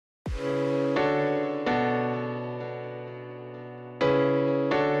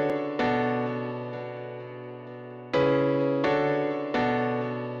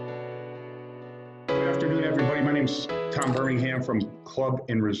name's Tom Birmingham from Club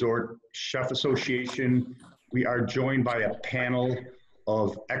and Resort Chef Association. We are joined by a panel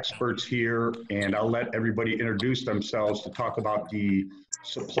of experts here, and I'll let everybody introduce themselves to talk about the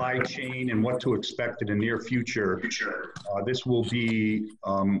supply chain and what to expect in the near future. This will be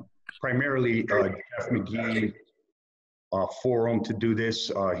primarily Jeff Magee forum to do this.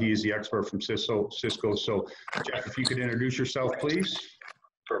 He is the expert from Sysco. So Jeff, if you could introduce yourself, please.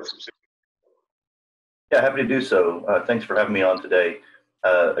 Yeah, happy to do so. Thanks for having me on today.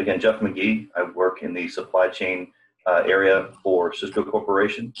 Again, Jeff Magee. I work in the supply chain area for Sysco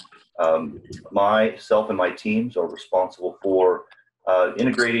Corporation. Myself and my teams are responsible for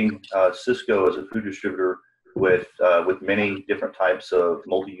integrating Sysco as a food distributor with many different types of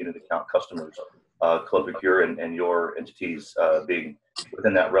multi-unit account customers, ClubProcure and your entities being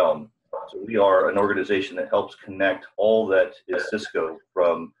within that realm. So we are an organization that helps connect all that is Sysco,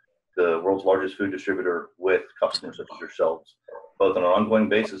 from the world's largest food distributor, with customers such as yourselves, both on an ongoing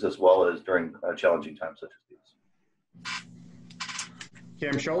basis as well as during challenging times such as these.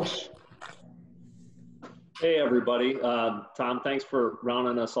 Cam Schultz. Hey everybody, Tom, thanks for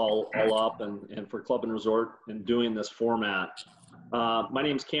rounding us all up and for Club and Resort and doing this format. My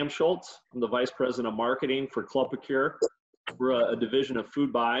name is Cam Schultz. I'm the Vice President of Marketing for ClubProcure. We're a division of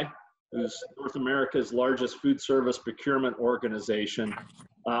Food Buy, who's North America's largest food service procurement organization.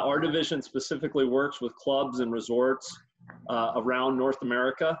 Our division specifically works with clubs and resorts around North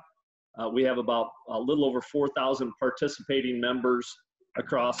America. We have about a little over 4,000 participating members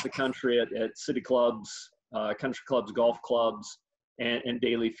across the country at city clubs, country clubs, golf clubs, and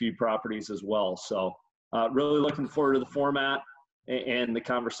daily food properties as well. So really looking forward to the format and the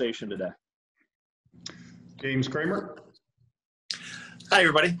conversation today. James Kremer. Hi,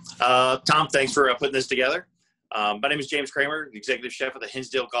 everybody. Tom, thanks for putting this together. My name is James Kremer, the executive chef of the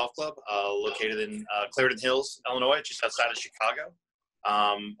Hinsdale Golf Club, located in Clarendon Hills, Illinois, just outside of Chicago.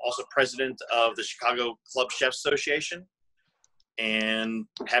 Also president of the Chicago Club Chefs Association, and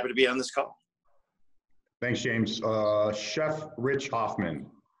happy to be on this call. Thanks, James. Chef Rich Hoffman.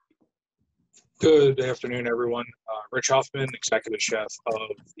 Good afternoon, everyone. Rich Hoffman, executive chef of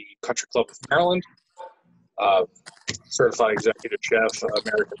the Country Club of Maryland, certified executive chef,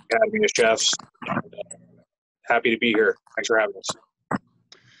 American Academy of Chefs. Happy to be here. Thanks for having us.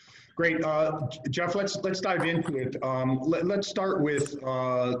 Great, Jeff. Let's dive into it. Let's start with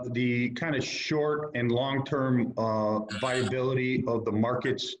the kind of short and long-term viability of the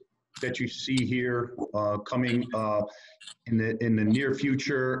markets that you see here coming in the near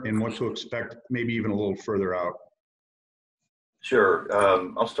future, and what to expect maybe even a little further out. Sure.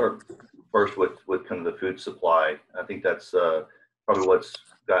 I'll start first with kind of the food supply. I think that's probably what's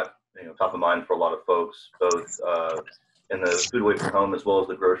got top of mind for a lot of folks, both in the food away from home as well as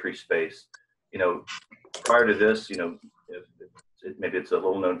the grocery space. Prior to this, maybe it's a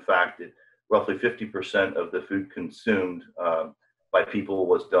little known fact that roughly 50% of the food consumed by people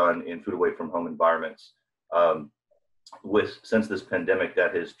was done in food away from home environments. Since this pandemic,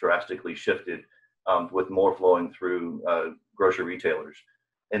 that has drastically shifted, with more flowing through grocery retailers.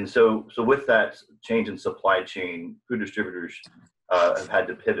 And so with that change in supply chain, food distributors have had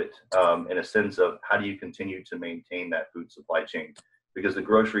to pivot in a sense of how do you continue to maintain that food supply chain, because the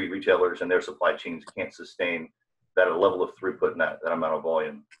grocery retailers and their supply chains can't sustain that level of throughput and that amount of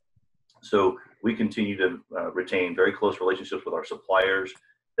volume. So we continue to retain very close relationships with our suppliers,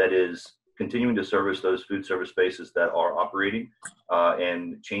 that is continuing to service those food service spaces that are operating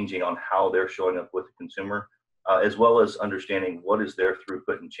and changing on how they're showing up with the consumer, as well as understanding what is their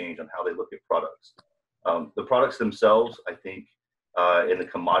throughput and change on how they look at products. The products themselves, I think, and the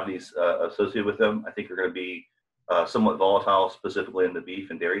commodities associated with them, I think are going to be somewhat volatile, specifically in the beef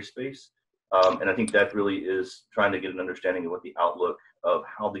and dairy space. And I think that really is trying to get an understanding of what the outlook of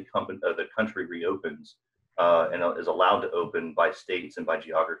how the country reopens and is allowed to open by states and by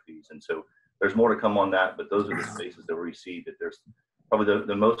geographies. And so there's more to come on that, but those are the spaces that we see that there's probably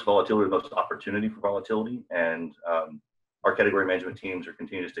the most volatility, the most opportunity for volatility. And our category management teams are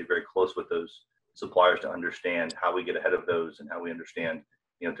continuing to stay very close with those suppliers to understand how we get ahead of those and how we understand,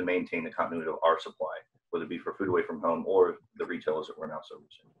 to maintain the continuity of our supply, whether it be for food away from home or the retailers that we're now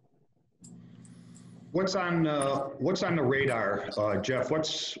servicing. What's on the radar, Jeff?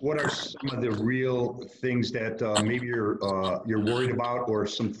 What are some of the real things that maybe you're worried about, or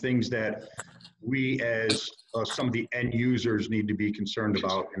some things that we as some of the end users need to be concerned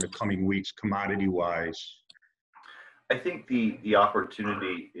about in the coming weeks, commodity-wise? I think the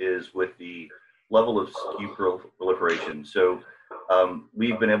opportunity is with the level of SKU proliferation. So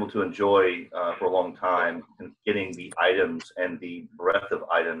we've been able to enjoy for a long time getting the items and the breadth of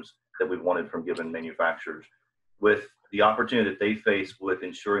items that we've wanted from given manufacturers. with the opportunity that they face with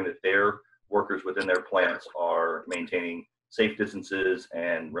ensuring that their workers within their plants are maintaining safe distances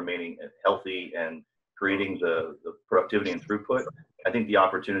and remaining healthy and creating the productivity and throughput, I think the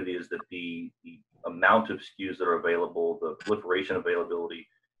opportunity is that the amount of SKUs that are available, the proliferation availability,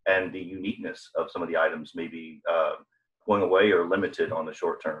 and the uniqueness of some of the items may be going away or limited on the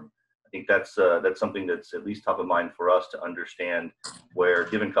short term. I think that's something that's at least top of mind for us to understand, where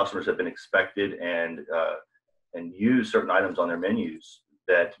given customers have been expected and use certain items on their menus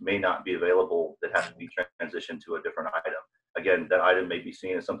that may not be available, that have to be transitioned to a different item. Again, that item may be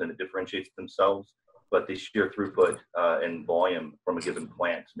seen as something that differentiates themselves, but the sheer throughput and volume from a given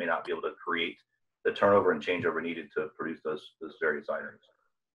plant may not be able to create the turnover and changeover needed to produce those various items.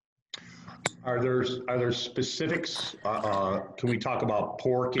 Are there specifics? Can we talk about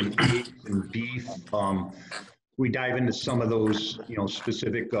pork and eggs and beef? We dive into some of those,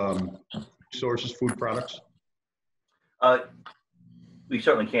 specific sources, food products. We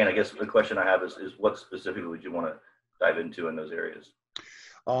certainly can. I guess the question I have is what specifically would you want to dive into in those areas?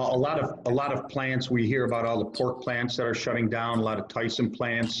 A lot of plants. We hear about all the pork plants that are shutting down. A lot of Towson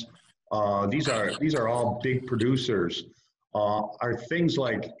plants. These are all big producers. Are things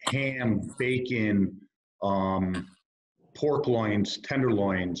like ham, bacon, pork loins,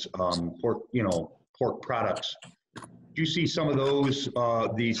 tenderloins, pork products? Do you see some of those,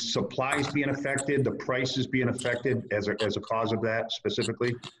 the supplies being affected, the prices being affected as a cause of that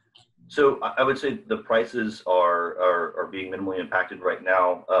specifically? So I would say the prices are being minimally impacted right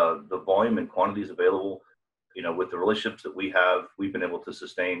now. The volume and quantities available, with the relationships that we have, we've been able to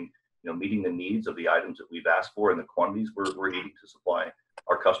sustain, meeting the needs of the items that we've asked for and the quantities we're needing to supply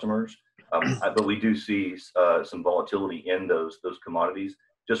our customers. But we do see some volatility in those commodities,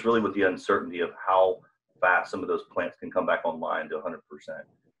 just really with the uncertainty of how fast some of those plants can come back online to 100%.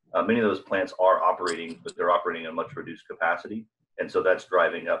 Many of those plants are operating, but they're operating at a much reduced capacity. And so that's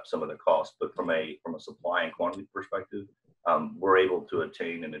driving up some of the costs. But from a supply and quantity perspective, we're able to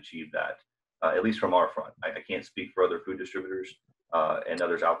attain and achieve that, at least from our front. I can't speak for other food distributors and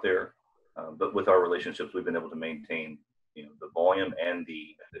others out there, but with our relationships, we've been able to maintain, the volume and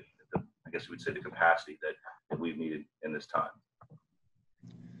the I guess we would say the capacity that we've needed in this time.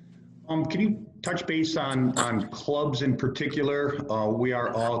 Can you touch base on clubs in particular? We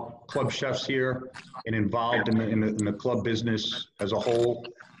are all club chefs here and involved in the club business as a whole.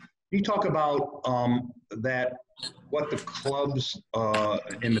 Can you talk about what the clubs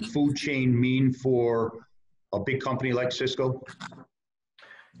in the food chain mean for a big company like Sysco?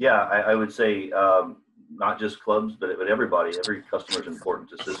 Yeah, I would say not just clubs, but everybody. Every customer is important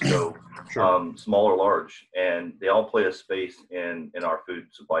to Sysco, sure. Small or large, and they all play a space in our food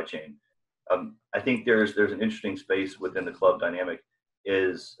supply chain. I think there's an interesting space within the club dynamic.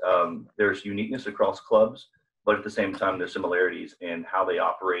 There's uniqueness across clubs, but at the same time, there's similarities in how they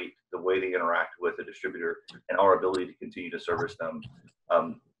operate, the way they interact with the distributor, and our ability to continue to service them.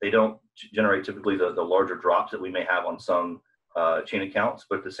 They don't generate typically the larger drops that we may have on some chain accounts,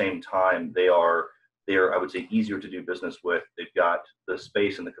 but at the same time, they're I would say easier to do business with. They've got the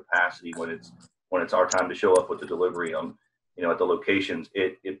space and the capacity when it's our time to show up with the delivery. At the locations,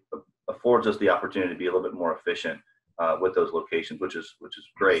 it affords us the opportunity to be a little bit more efficient with those locations, which is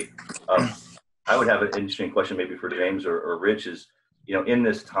great. I would have an interesting question maybe for James or Rich is, in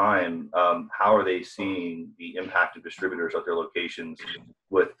this time, how are they seeing the impact of distributors at their locations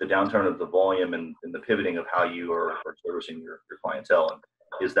with the downturn of the volume and the pivoting of how you are servicing your clientele? And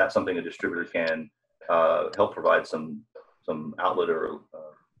is that something a distributor can help provide some outlet or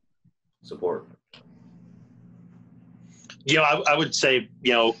support? I would say,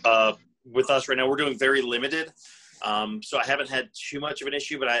 with us right now, we're doing very limited. So I haven't had too much of an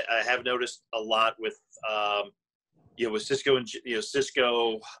issue, but I have noticed a lot with Sysco and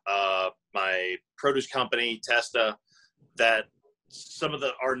Sysco, my produce company, Testa, that some of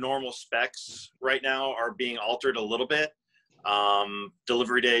our normal specs right now are being altered a little bit.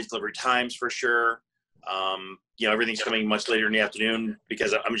 Delivery days, delivery times for sure. Everything's coming much later in the afternoon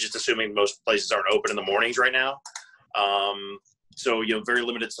because I'm just assuming most places aren't open in the mornings right now. So, very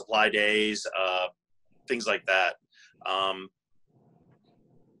limited supply days, things like that.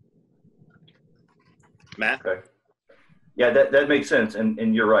 Matt? Okay. Yeah, that makes sense.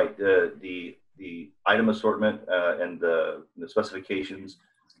 And you're right. The item assortment and the specifications,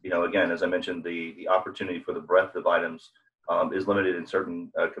 again, as I mentioned, the opportunity for the breadth of items is limited in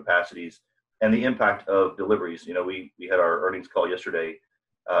certain capacities. And the impact of deliveries, we had our earnings call yesterday,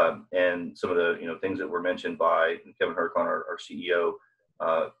 and some of the things that were mentioned by Kevin Herkon, our CEO,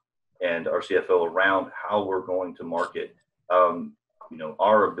 and our CFO around how we're going to market.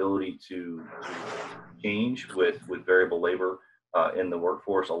 our ability to change with variable labor in the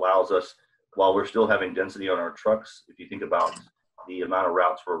workforce allows us, while we're still having density on our trucks, if you think about the amount of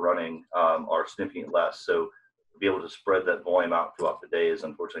routes we're running are significantly less. So to be able to spread that volume out throughout the day is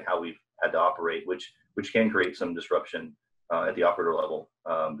unfortunately how we've had to operate, which can create some disruption at the operator level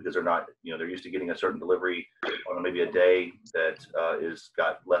because they're not, they're used to getting a certain delivery on maybe a day that is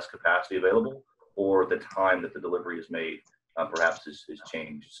got less capacity available, or the time that the delivery is made perhaps is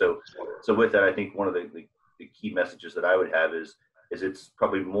changed. So with that, I think one of the key messages that I would have is it's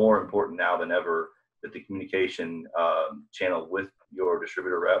probably more important now than ever that the communication channel with your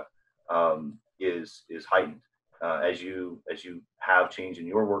distributor rep is heightened. As you have change in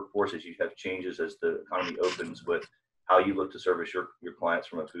your workforce, as you have changes as the economy opens with how you look to service your clients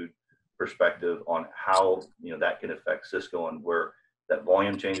from a food perspective on how that can affect Sysco and where that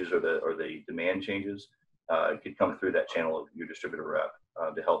volume changes or the demand changes could come through that channel of your distributor rep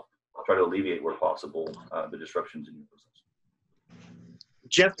to help try to alleviate where possible the disruptions in your business.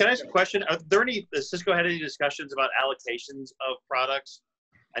 Jeff, can I ask a question? Are there has Sysco had any discussions about allocations of products?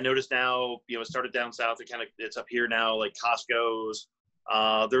 I noticed now, it started down south, it's up here now, like Costco's.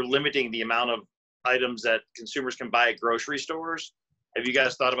 They're limiting the amount of items that consumers can buy at grocery stores. Have you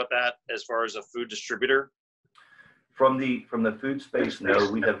guys thought about that as far as a food distributor? From the food space,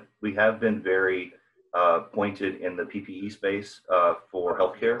 no. We have been very pointed in the PPE space for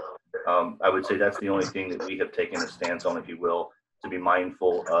healthcare. I would say that's the only thing that we have taken a stance on, if you will, to be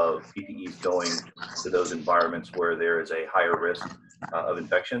mindful of PPEs going to those environments where there is a higher risk of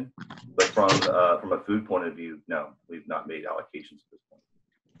infection. But from a food point of view, no, we've not made allocations at this point.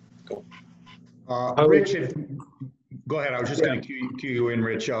 Cool. Rich, go ahead. I was just going to cue you in,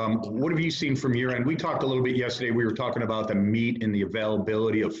 Rich. What have you seen from your end? We talked a little bit yesterday. We were talking about the meat and the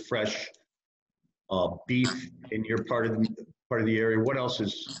availability of fresh beef in your part of the area. What else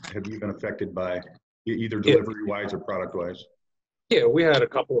have you been affected by, either delivery-wise or product-wise? Yeah, we had a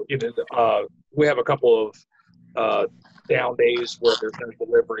couple. We have a couple of down days where there's no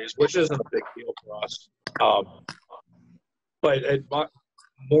deliveries, which isn't a big deal for us. But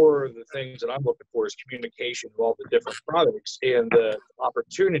more of the things that I'm looking for is communication of all the different products and the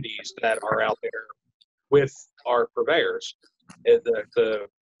opportunities that are out there with our purveyors. And the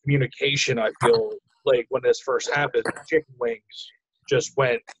communication, I feel like when this first happened, chicken wings just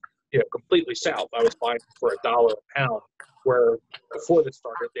went completely south. I was buying for $1 a pound, where before this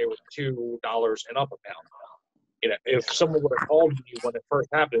started, they were $2 and up a pound. If someone would have called me when it first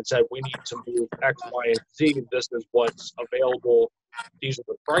happened and said, we need to move X, Y, and Z, this is what's available, these are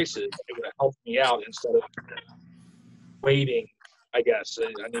the prices, it would have helped me out instead of waiting, I guess.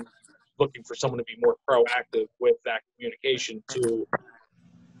 I mean, looking for someone to be more proactive with that communication to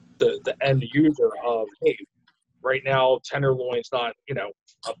the end user of, hey, right now, tenderloin's not,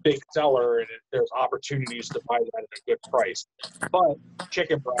 a big seller, and there's opportunities to buy that at a good price. But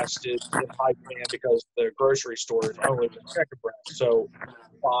chicken breast is in high demand because the grocery store is only with chicken breast, so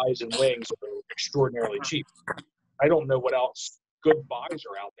thighs and wings are extraordinarily cheap. I don't know what else good buys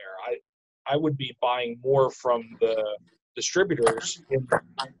are out there. I would be buying more from the distributors.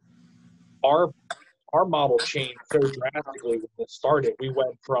 Our model changed so drastically when this started. We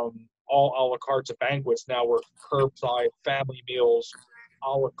went from all a la carte to banquets. Now we're curbside, family meals, a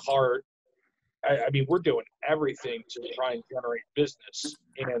la carte. I mean, we're doing everything to try and generate business,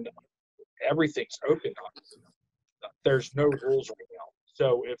 and everything's open. There's no rules right now.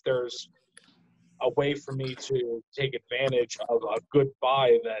 So if there's a way for me to take advantage of a good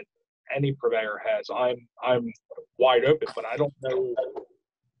buy that any purveyor has, I'm wide open, but I don't know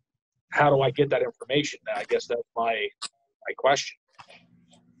how do I get that information. I guess that's my question.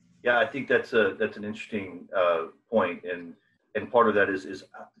 Yeah, I think that's an interesting point, and part of that is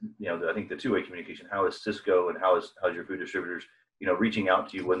I think the two-way communication. How is Sysco and how's your food distributors reaching out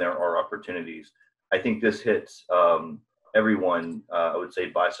to you when there are opportunities? I think this hits everyone, I would say,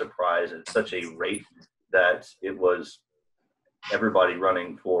 by surprise at such a rate that it was everybody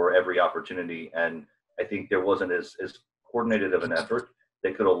running for every opportunity, and I think there wasn't as coordinated of an effort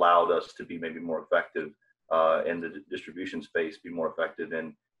that could allowed us to be maybe more effective in the distribution space, be more effective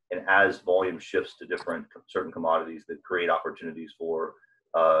and as volume shifts to certain commodities that create opportunities for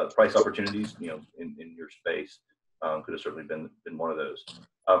price opportunities, in your space, could have certainly been one of those.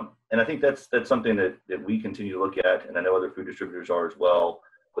 And I think that's something that we continue to look at, and I know other food distributors are as well.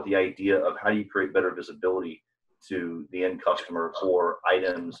 But the idea of how do you create better visibility to the end customer for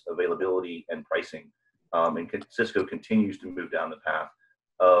items, availability, and pricing, and Sysco continues to move down the path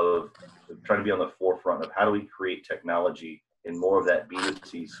of trying to be on the forefront of how do we create technology in more of that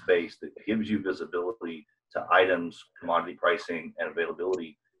B2C space that gives you visibility to items, commodity pricing, and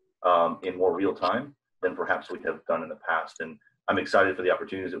availability in more real time than perhaps we have done in the past. And I'm excited for the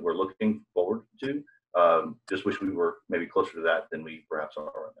opportunities that we're looking forward to. Just wish we were maybe closer to that than we perhaps are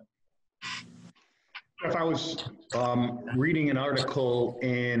right now. If I was reading an article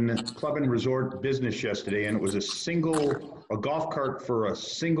in Club and Resort Business yesterday, and it was a golf cart for a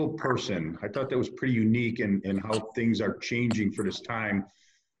single person. I thought that was pretty unique in how things are changing for this time.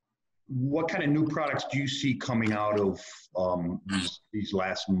 What kind of new products do you see coming out of these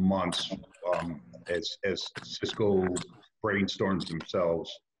last months as Sysco brainstorms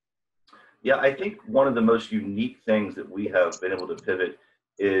themselves? Yeah, I think one of the most unique things that we have been able to pivot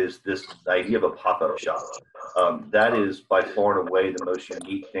is this idea of a pop-up shop. That is by far and away the most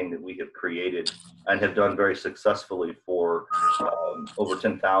unique thing that we have created and have done very successfully for over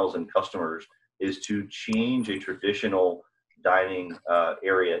 10,000 customers, is to change a traditional dining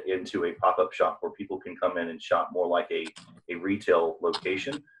area into a pop-up shop where people can come in and shop more like a retail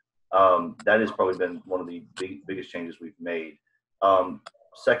location. That has probably been one of the biggest changes we've made.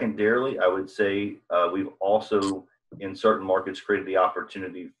 Secondarily, I would say we've also in certain markets created the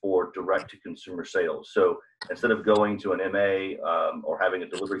opportunity for direct-to-consumer sales. So instead of going to an MA or having a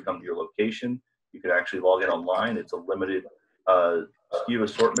delivery come to your location, you can actually log in online. It's a limited SKU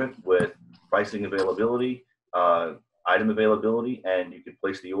assortment with pricing availability, item availability, and you can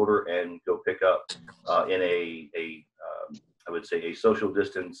place the order and go pick up in I would say a social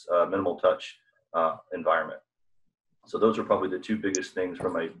distance, minimal touch environment. So those are probably the two biggest things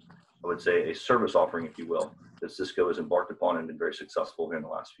from I would say a service offering, if you will, that Sysco has embarked upon and been very successful here in the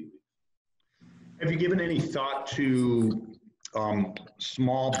last few weeks. Have you given any thought to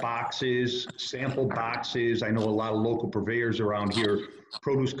small boxes, sample boxes? I know a lot of local purveyors around here.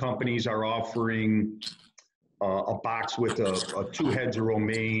 Produce companies are offering a box with a 2 heads of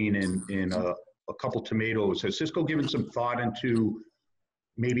romaine and a couple tomatoes. Has Sysco given some thought into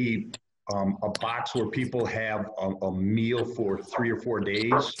maybe a box where people have a meal for 3 or 4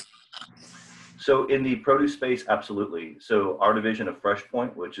 days? So in the produce space, absolutely. So our division of Fresh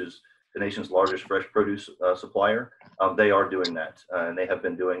Point, which is the nation's largest fresh produce supplier, they are doing that, and they have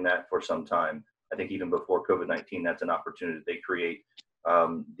been doing that for some time. I think even before COVID-19, that's an opportunity. They create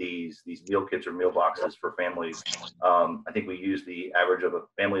these meal kits or meal boxes for families. I think we use the average of a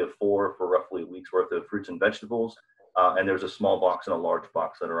family of 4 for roughly a week's worth of fruits and vegetables, and there's a small box and a large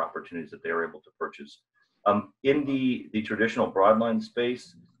box that are opportunities that they are able to purchase. In the traditional broadline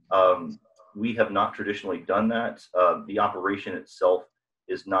space, we have not traditionally done that. The operation itself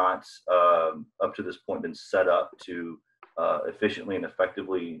is not, up to this point, been set up to efficiently and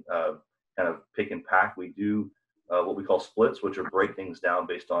effectively kind of pick and pack. We do what we call splits, which are break things down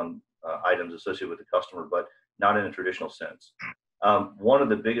based on items associated with the customer, but not in a traditional sense. One of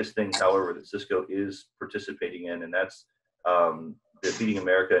the biggest things, however, that Sysco is participating in, and that's the Feeding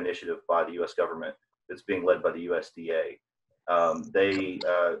America initiative by the U.S. government that's being led by the USDA.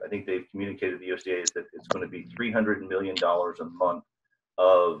 I think they've communicated to the USDA that it's going to be $300 million a month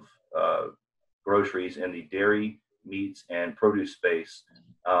of groceries in the dairy, meats, and produce space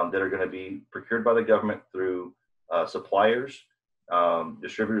that are going to be procured by the government through suppliers.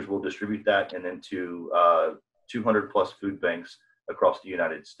 Distributors will distribute that, and then to 200 plus food banks across the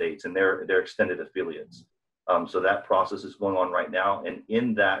United States and their extended affiliates. So that process is going on right now, and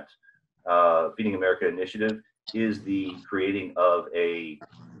in that Feeding America initiative is the creating of a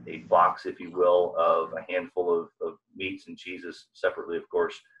box, if you will, of a handful of meats and cheeses separately, of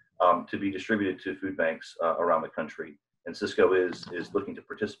course, to be distributed to food banks around the country. And Sysco is looking to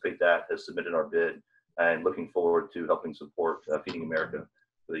participate. That has submitted our bid and looking forward to helping support Feeding America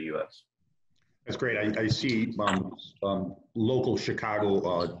for the U.S. That's great. I see local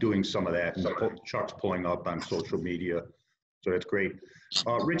Chicago doing some of that, and Chuck's pulling up on social media. So that's great.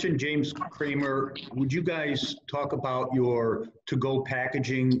 Rich and James Kremer, would you guys talk about your to-go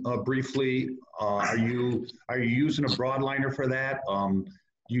packaging briefly? Are you using a broadliner for that? Do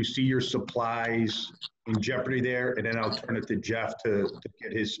you see your supplies in jeopardy there? And then I'll turn it to Jeff to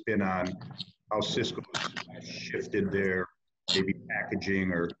get his spin on how Sysco shifted their maybe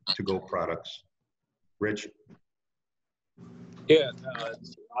packaging or to-go products. Rich? Yeah,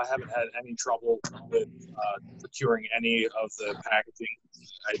 I haven't had any trouble with procuring any of the packaging.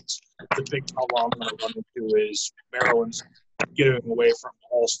 The big trouble I'm going to run into is Maryland's getting away from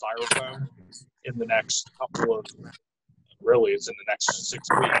all styrofoam in the next it's in the next 6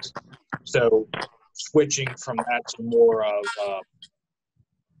 weeks. So switching from that to more of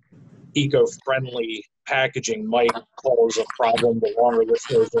eco-friendly packaging might cause a problem the longer this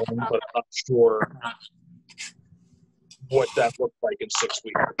goes on, but I'm not sure what that looks like in 6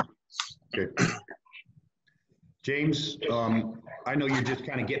 weeks. Okay. James, I know you're just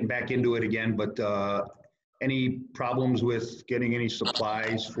kind of getting back into it again, but any problems with getting any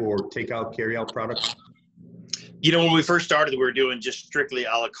supplies for takeout, carryout products? You know, when we first started, we were doing just strictly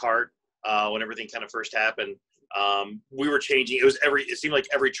a la carte when everything kind of first happened. We were changing. It seemed like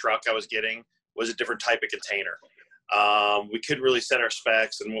every truck I was getting was a different type of container. We couldn't really set our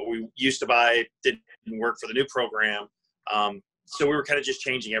specs, and what we used to buy didn't work for the new program. So we were kind of just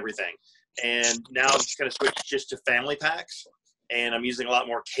changing everything. And now I'm just kind of switched just to family packs, and I'm using a lot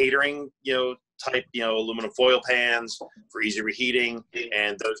more catering, type, aluminum foil pans for easy reheating,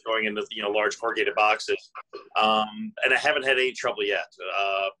 and those going into, large corrugated boxes. And I haven't had any trouble yet.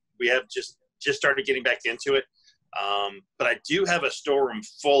 We have just started getting back into it. But I do have a storeroom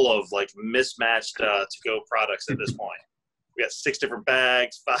full of like mismatched to-go products at this point. We got 6 different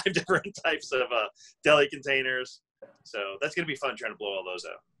bags, 5 different types of deli containers. So that's going to be fun trying to blow all those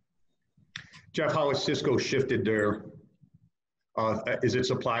out. Jeff, how has Sysco shifted their, is it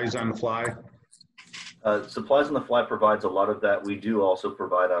supplies on the fly? Supplies on the fly provides a lot of that. We do also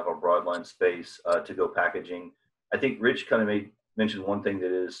provide out of our broadline space to-go packaging. I think Rich kind of mentioned one thing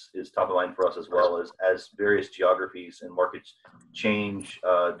that is top of mind for us as well, as various geographies and markets change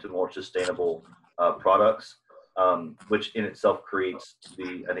to more sustainable products, which in itself creates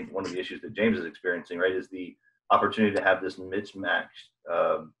I think one of the issues that James is experiencing, right, is the opportunity to have this mismatched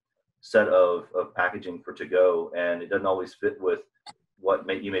set of packaging for to-go, and it doesn't always fit with what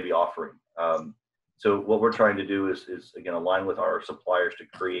you may be offering. So what we're trying to do is again, align with our suppliers to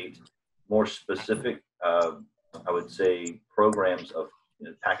create more specific, I would say, programs of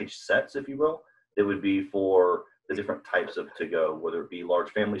package sets, if you will, that would be for the different types of to-go, whether it be large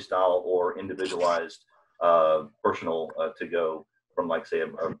family style or individualized personal to-go, from like, say, if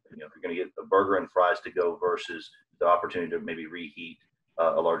you're going to get a burger and fries to go versus the opportunity to maybe reheat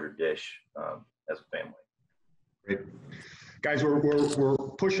a larger dish as a family. Great. Guys, we're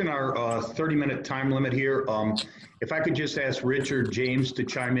pushing our 30-minute time limit here. If I could just ask Rich or James to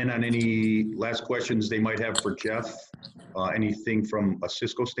chime in on any last questions they might have for Jeff, anything from a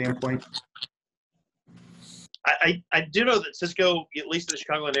Sysco standpoint. I do know that Sysco, at least in the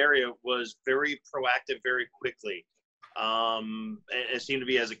Chicagoland area, was very proactive very quickly. And it seemed to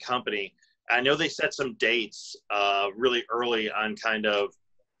be as a company. I know they set some dates really early on kind of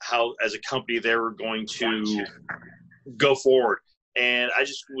how, as a company, they were going to go forward. And I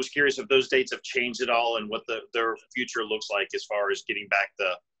just was curious if those dates have changed at all and what their future looks like as far as getting back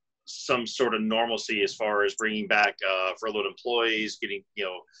some sort of normalcy, as far as bringing back furloughed employees, getting,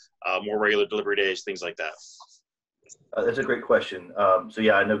 more regular delivery days, things like that. That's a great question. So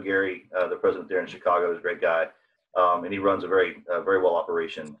yeah, I know Gary, the president there in Chicago, is a great guy. And he runs a very well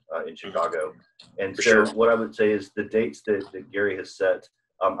operation in Chicago. And so sure. What I would say is the dates that Gary has set,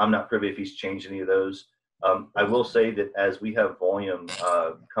 I'm not privy if he's changed any of those. I will say that as we have volume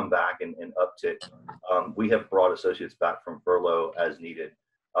come back and uptick, we have brought associates back from furlough as needed.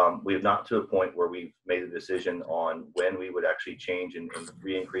 We have not to a point where we've made a decision on when we would actually change and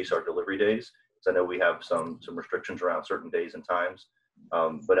re-increase our delivery days. So I know we have some restrictions around certain days and times.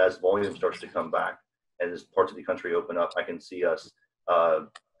 But as volume starts to come back, and as parts of the country open up, I can see us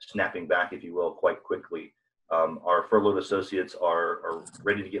snapping back, if you will, quite quickly. Our furloughed associates are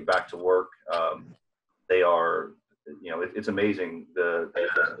ready to get back to work. They are, it's amazing.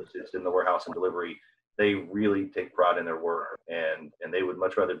 It's in the warehouse and delivery. They really take pride in their work, and they would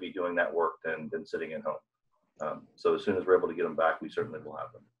much rather be doing that work than sitting at home. So as soon as we're able to get them back, we certainly will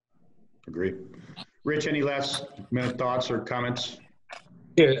have them. Agreed. Rich, any last minute thoughts or comments?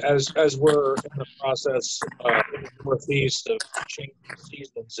 Yeah, as we're in the process in the Northeast of changing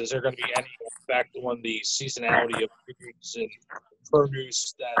seasons, is there going to be any effect on the seasonality of foods and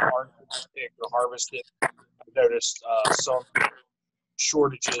produce that aren't picked or harvested? I've noticed some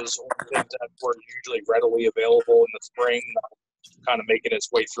shortages on things that were usually readily available in the spring, not kind of making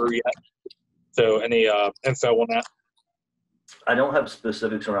its way through yet. So any info on that? I don't have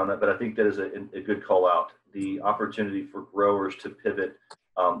specifics around that, but I think that is a good call out. The opportunity for growers to pivot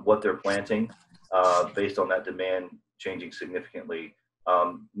what they're planting based on that demand changing significantly.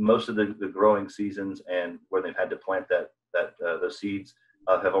 Most of the growing seasons and where they've had to plant those seeds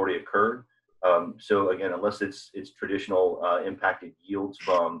have already occurred. So again, unless it's traditional impacted yields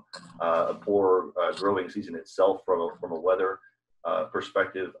from a poor growing season itself from a weather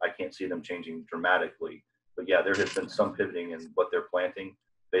perspective, I can't see them changing dramatically. But yeah, there has been some pivoting in what they're planting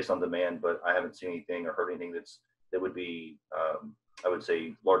based on demand, but I haven't seen anything or heard anything that would be, I would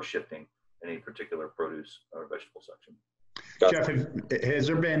say, large shifting in any particular produce or vegetable section. Jeff, has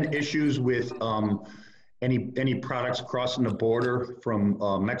there been issues with any products crossing the border from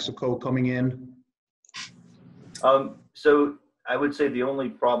Mexico coming in? So I would say the only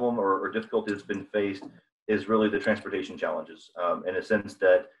problem or difficulty that's been faced is really the transportation challenges, in a sense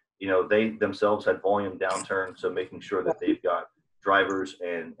that, you know, they themselves had volume downturn, so making sure that they've got drivers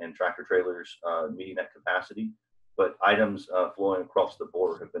and tractor trailers meeting that capacity, but items flowing across the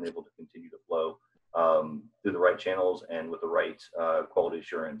board have been able to continue to flow through the right channels and with the right quality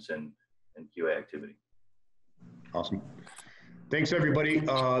assurance and QA activity. Awesome. Thanks, everybody.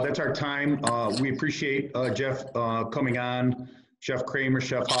 That's our time. We appreciate Jeff coming on, Chef Kremer,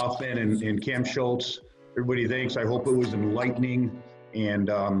 Chef Hoffman, and Cam Schultz. Everybody, thanks. I hope it was enlightening, and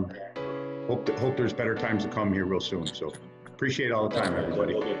hope there's better times to come here real soon. So appreciate all the time,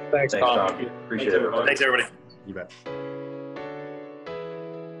 everybody. Thanks, Tom. Appreciate it. Thanks, everybody. You bet.